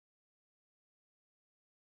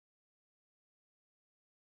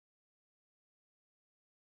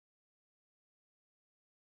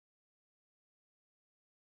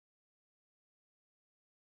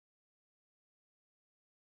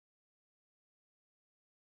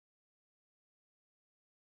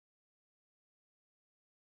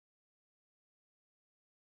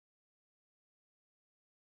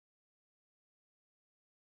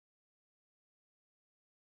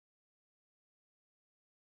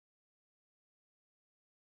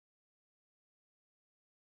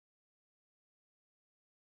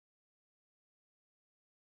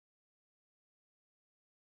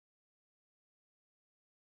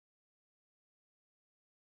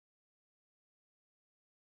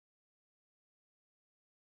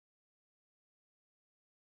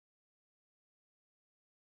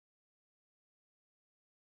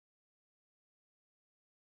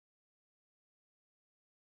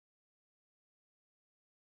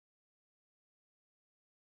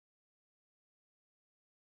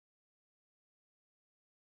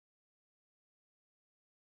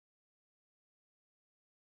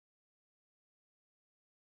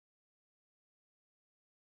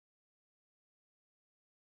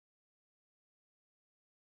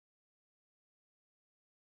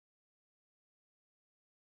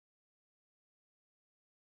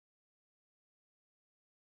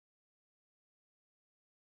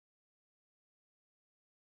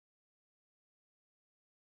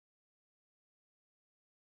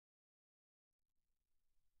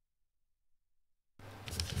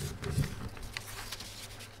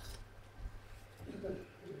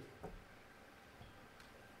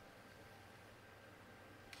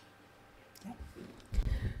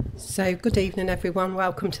So, good evening everyone,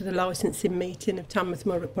 welcome to the licensing meeting of Tamworth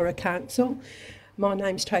Borough Council. My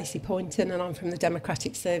name's Tracy Poynton and I'm from the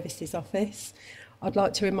Democratic Services Office. I'd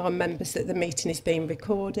like to remind members that the meeting is being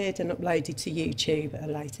recorded and uploaded to YouTube at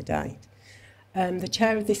a later date. The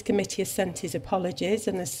chair of this committee has sent his apologies,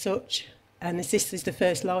 and as such, and as this is the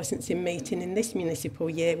first licensing meeting in this municipal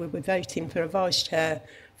year, we were voting for a vice chair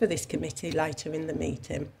for this committee later in the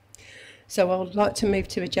meeting. So I'd like to move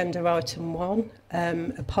to agenda item 1,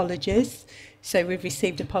 apologies. So we've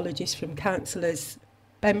received apologies from councillors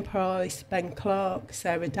Ben Price, Ben Clark,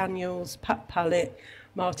 Sarah Daniels, Pat Pallett,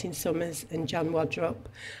 Martin Summers and Jan Wadrop.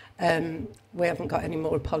 We haven't got any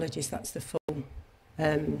more apologies, that's the full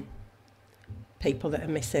people that are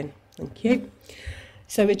missing. Thank you.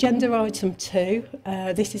 So agenda item 2,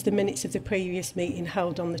 this is the minutes of the previous meeting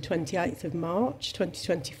held on the 28th of March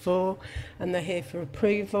 2024, and they're here for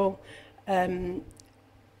approval. From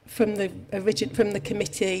the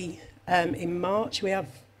committee in March, we have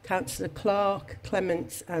Councillor Clark,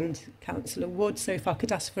 Clements and Councillor Wood. So if I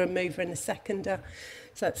could ask for a mover and a seconder.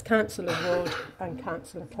 So that's Councillor Wood and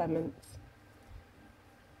Councillor Clements.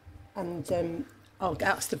 And I'll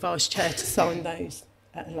ask the Vice Chair to sign those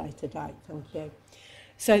at a later date. Thank you.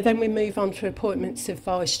 So then we move on to appointments of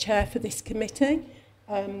Vice Chair for this committee.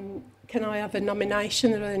 Can I have a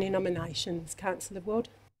nomination? Are there any nominations? Councillor Wood?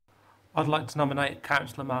 I'd like to nominate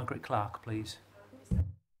Councillor Margaret Clark, please.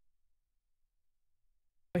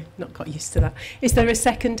 Not got used to that. Is there a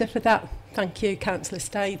seconder for that? Thank you, Councillor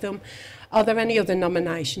Statham. Are there any other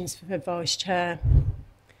nominations for Vice Chair?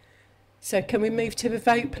 So can we move to a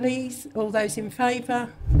vote, please? All those in favour?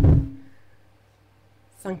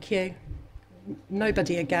 Thank you.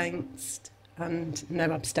 Nobody against and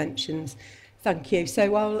no abstentions. Thank you.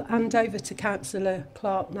 So I'll hand over to Councillor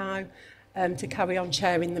Clark now to carry on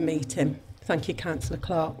chairing the meeting. Thank you, Councillor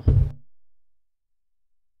Clark.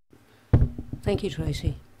 Thank you,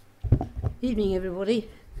 Tracy. Evening, everybody.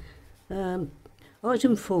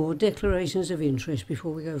 Item 4, declarations of interest.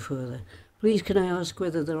 Before we go further, please can I ask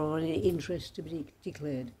whether there are any interests to be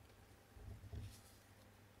declared?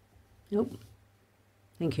 Nope.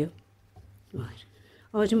 Thank you. Right.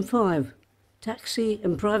 Item 5, taxi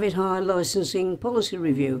and private hire licensing policy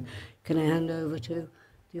review. Can I hand over to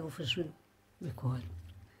the officer required?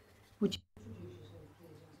 Would you?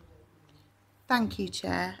 Thank you,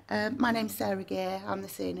 Chair. My name's Sarah Gear. I'm the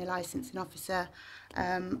Senior Licensing Officer,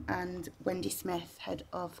 and Wendy Smith, Head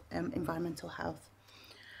of Environmental Health.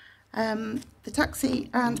 The Taxi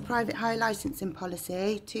and Private Hire Licensing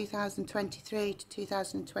Policy 2023 to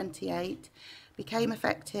 2028 became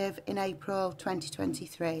effective in April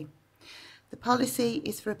 2023. The policy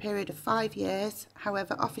is for a period of 5 years.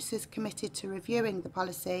 However, officers committed to reviewing the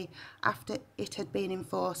policy after it had been in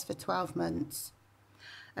force for 12 months.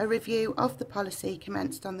 A review of the policy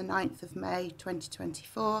commenced on the 9th of May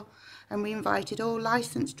 2024, and we invited all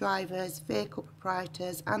licensed drivers, vehicle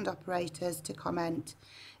proprietors and operators to comment.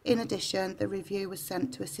 In addition, the review was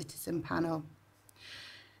sent to a citizen panel.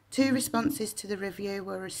 2 responses to the review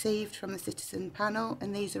were received from the citizen panel,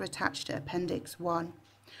 and these are attached to Appendix 1.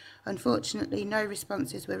 Unfortunately, no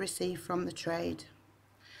responses were received from the trade.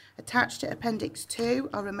 Attached to Appendix 2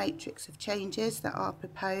 are a matrix of changes that are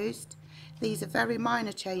proposed. These are very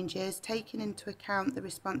minor changes, taking into account the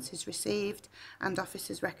responses received and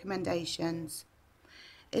officers' recommendations.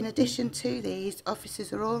 In addition to these,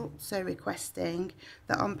 officers are also requesting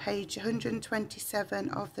that on page 127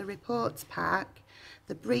 of the reports pack,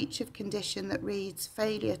 the breach of condition that reads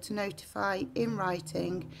failure to notify in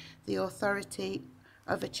writing the authority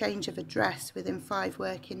of a change of address within 5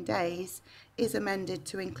 working days is amended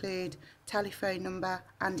to include telephone number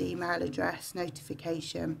and email address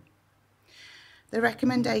notification. The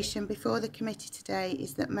recommendation before the committee today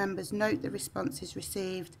is that members note the responses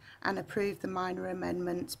received and approve the minor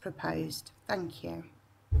amendments proposed. Thank you.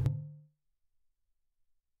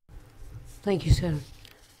 Thank you, Sarah.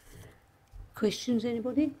 Questions,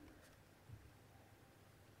 anybody?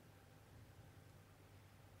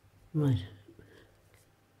 Right.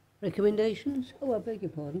 Recommendations? Oh, I beg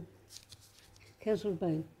your pardon. Councillor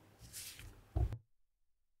Bain.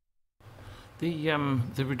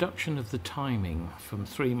 The reduction of the timing from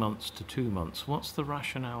 3 months to 2 months, what's the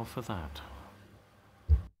rationale for that?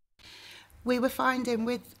 We were finding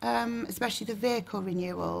with, especially the vehicle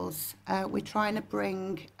renewals, we're trying to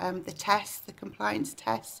bring the compliance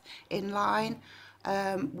tests in line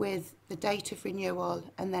with the date of renewal,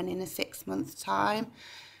 and then in a 6-month time.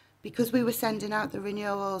 Because we were sending out the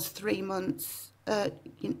renewals 3 months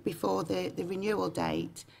before the renewal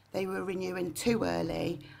date, they were renewing too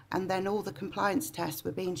early, and then all the compliance tests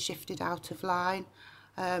were being shifted out of line.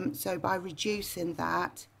 So by reducing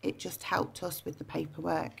that, it just helped us with the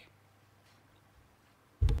paperwork.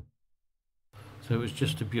 So it was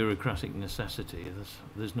just a bureaucratic necessity.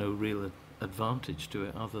 There's no real advantage to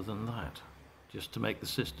it other than that, just to make the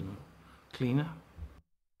system cleaner.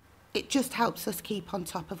 It just helps us keep on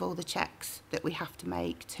top of all the checks that we have to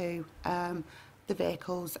make to the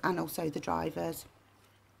vehicles and also the drivers.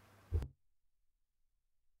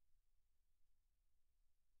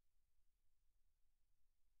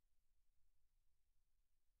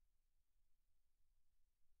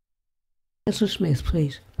 Councillor Smith,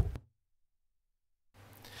 please.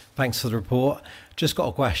 Thanks for the report. Just got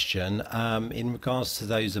a question. In regards to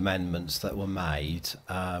those amendments that were made,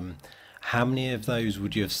 how many of those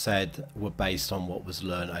would you have said were based on what was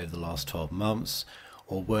learned over the last 12 months?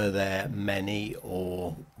 Or were there many,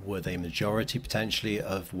 or were they majority potentially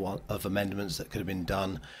of amendments that could have been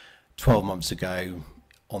done 12 months ago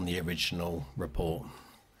on the original report?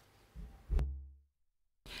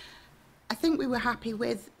 I think we were happy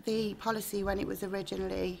with the policy when it was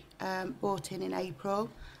originally brought in April,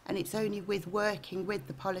 and it's only with working with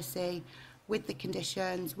the policy, with the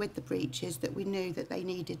conditions, with the breaches, that we knew that they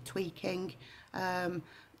needed tweaking.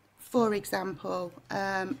 For example,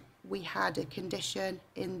 we had a condition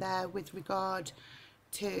in there with regard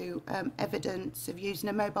to evidence of using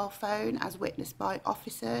a mobile phone as witnessed by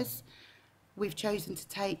officers. We've chosen to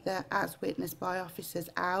take the as witnessed by officers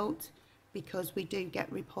out because we do get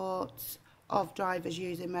reports of drivers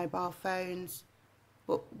using mobile phones,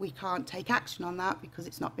 but we can't take action on that because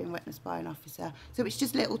it's not been witnessed by an officer. So it's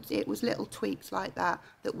just little tweaks like that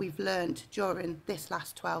that we've learnt during this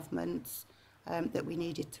last 12 months that we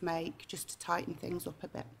needed to make just to tighten things up a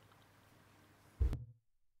bit.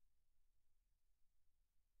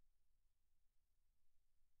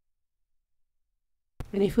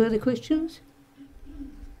 Any further questions?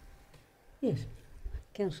 Yes,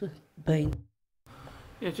 Councillor Bain.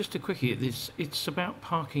 Yeah, just a quickie. It's about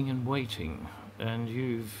parking and waiting, and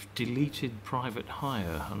you've deleted private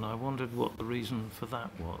hire, and I wondered what the reason for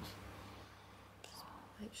that was.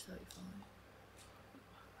 Page 35.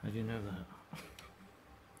 How do you know that?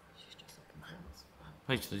 She's just looking hands.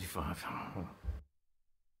 Page 35.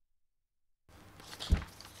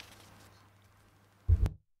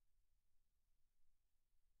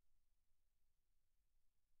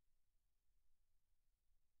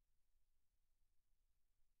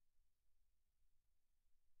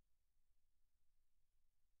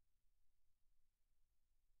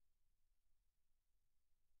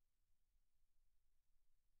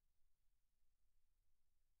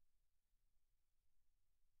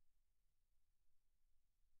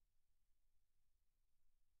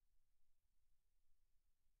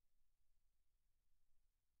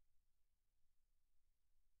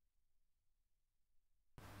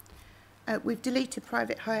 We've deleted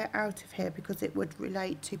private hire out of here because it would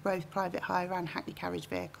relate to both private hire and hackney carriage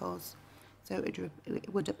vehicles. So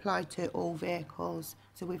it would apply to all vehicles.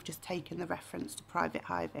 So we've just taken the reference to private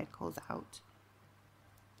hire vehicles out.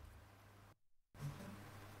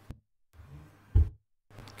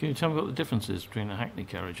 Can you tell me what the difference is between a hackney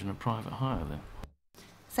carriage and a private hire then?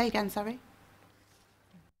 Say again, sorry?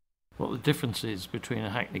 What the difference is between a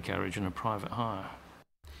hackney carriage and a private hire?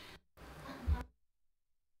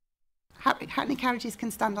 Hackney carriages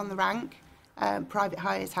can stand on the rank. Private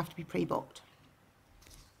hires have to be pre-booked.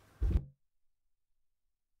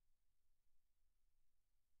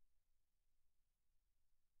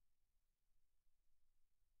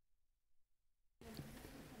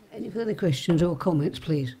 Any further questions or comments,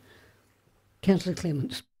 please? Councillor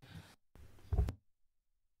Clements.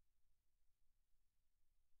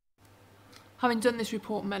 Having done this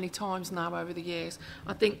report many times now over the years,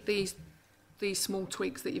 I think these small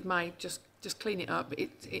tweaks that you've made just clean it up.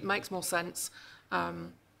 It makes more sense,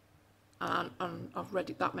 and I've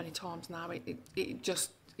read it that many times now. It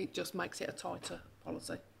just makes it a tighter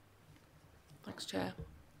policy. Thanks, Chair.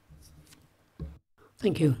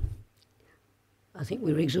 Thank you. I think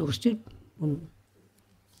we're exhausted. Can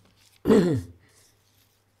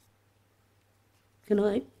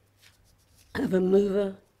I have a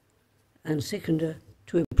mover and seconder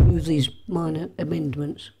to approve these minor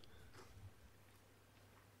amendments?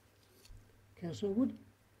 Councillor Wood.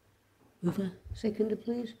 Mover, seconder,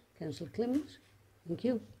 please. Councillor Clements. Thank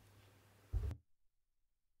you.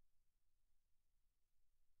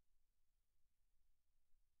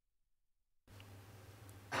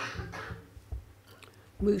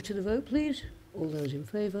 Move to the vote, please. All those in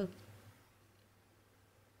favour?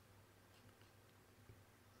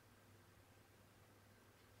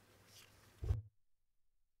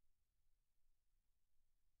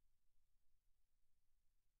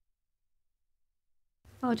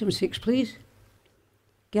 Item 6, please.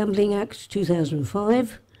 Gambling Act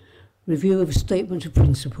 2005, review of a statement of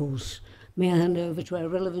principles. May I hand over to our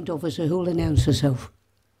relevant officer who will announce herself.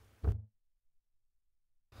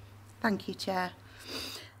 Thank you, Chair.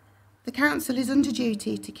 The Council is under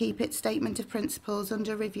duty to keep its statement of principles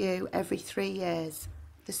under review every 3 years.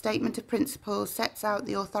 The statement of principles sets out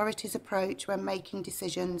the authority's approach when making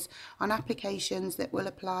decisions on applications that will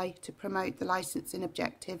apply to promote the licensing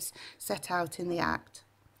objectives set out in the Act.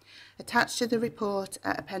 Attached to the report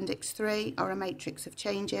at Appendix 3 are a matrix of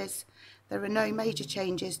changes. There are no major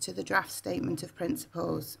changes to the draft statement of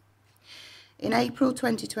principles. In April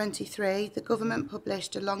 2023, the government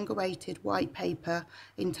published a long-awaited white paper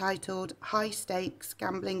entitled High Stakes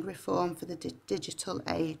Gambling Reform for the Digital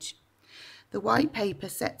Age. The white paper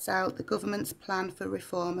sets out the government's plan for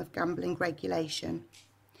reform of gambling regulation.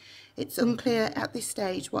 It's unclear at this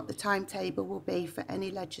stage what the timetable will be for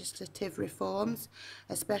any legislative reforms,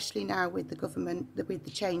 especially now with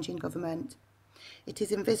the change in government. It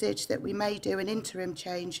is envisaged that we may do an interim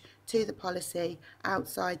change to the policy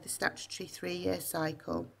outside the statutory 3-year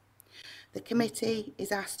cycle. The committee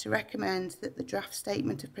is asked to recommend that the draft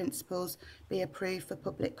statement of principles be approved for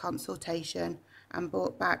public consultation and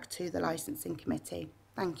brought back to the licensing committee.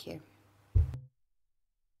 Thank you.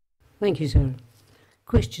 Thank you, Sarah.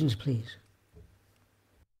 Questions, please.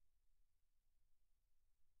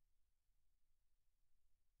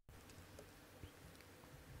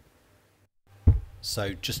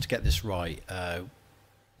 So just to get this right,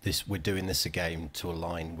 we're doing this again to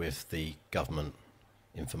align with the government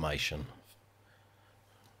information.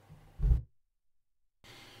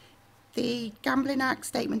 The Gambling Act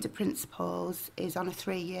Statement of Principles is on a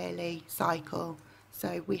 3-yearly cycle,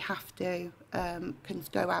 so we have to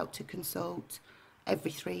go out to consult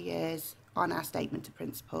every 3 years on our Statement of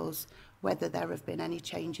Principles, whether there have been any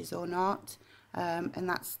changes or not, and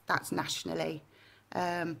that's nationally.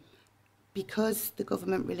 Because the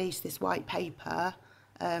government released this white paper,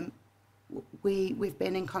 we've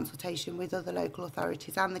been in consultation with other local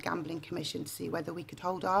authorities and the Gambling Commission to see whether we could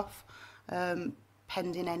hold off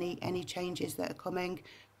pending any changes that are coming,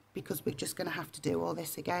 because we're just going to have to do all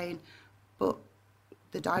this again. But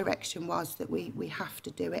the direction was that we have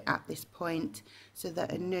to do it at this point so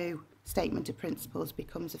that a new Statement of Principles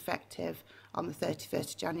becomes effective on the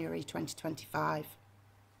 31st of January 2025.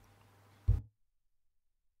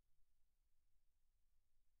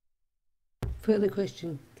 Further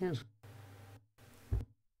question, Councillor?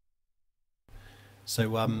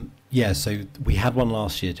 So, so we had one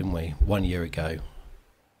last year, didn't we? 1 year ago.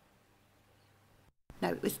 No,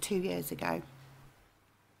 it was 2 years ago.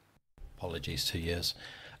 Apologies, 2 years.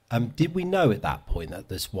 Did we know at that point that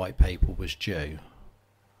this white paper was due?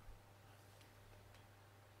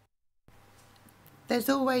 There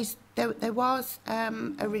was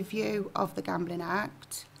a review of the Gambling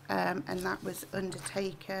Act, and that was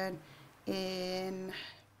undertaken in,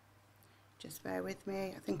 just bear with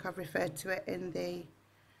me, I think I've referred to it in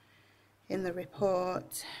the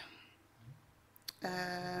report.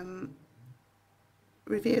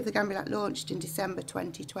 Review of the Gambling Act launched in December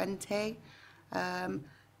 2020. And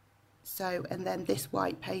then this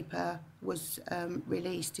white paper was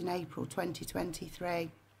released in April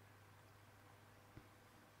 2023.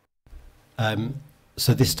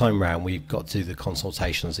 So this time round, we've got to do the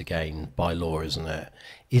consultations again by law, isn't it?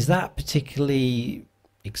 Is that particularly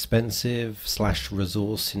expensive /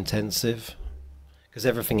 resource intensive? Because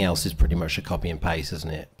everything else is pretty much a copy and paste, isn't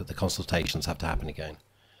it? But the consultations have to happen again.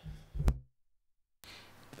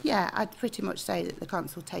 Yeah, I'd pretty much say that the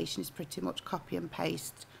consultation is pretty much copy and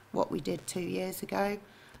paste what we did 2 years ago.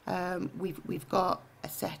 We've got a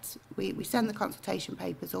set, we send the consultation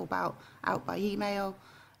papers all out by email.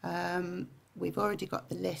 We've already got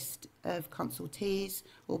the list of consultees,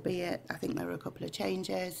 albeit I think there are a couple of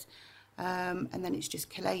changes. And then it's just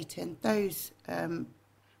collating those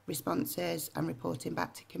responses and reporting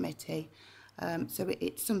back to committee. So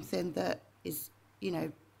it's something that is,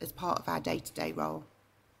 as part of our day-to-day role.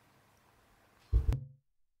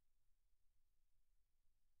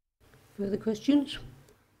 Further questions?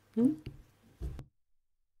 No?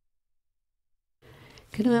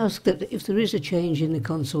 Can I ask that if there is a change in the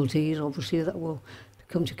consultees, obviously that will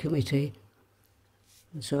come to committee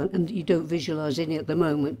and so on, and you don't visualise any at the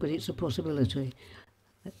moment, but it's a possibility.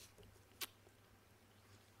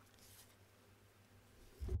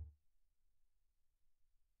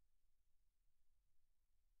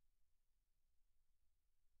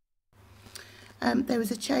 There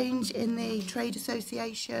was a change in the trade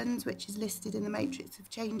associations, which is listed in the matrix of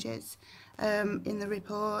changes in the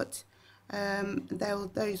report.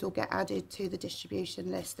 those will get added to the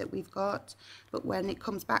distribution list that we've got. But when it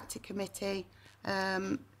comes back to committee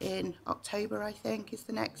in October, I think is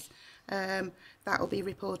the next, that will be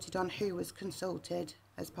reported on who was consulted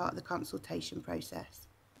as part of the consultation process.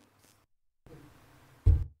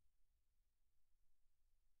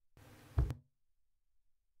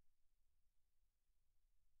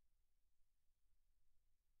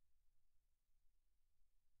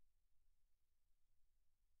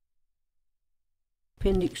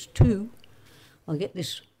 Appendix 2, I'll get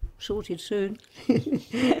this sorted soon,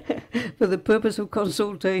 for the purpose of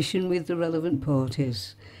consultation with the relevant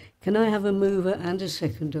parties. Can I have a mover and a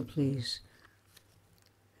seconder, please?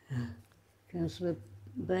 Councillor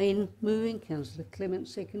Bain moving, Councillor Clement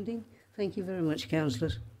seconding. Thank you very much,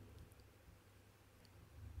 councillors.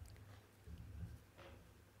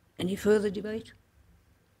 Any further debate?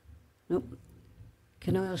 Nope.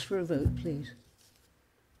 Can I ask for a vote, please?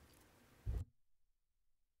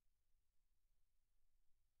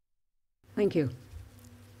 Thank you.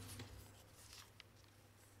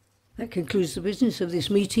 That concludes the business of this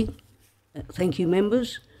meeting. Thank you,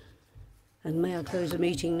 members. And may I close the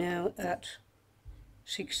meeting now at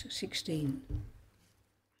 6:16.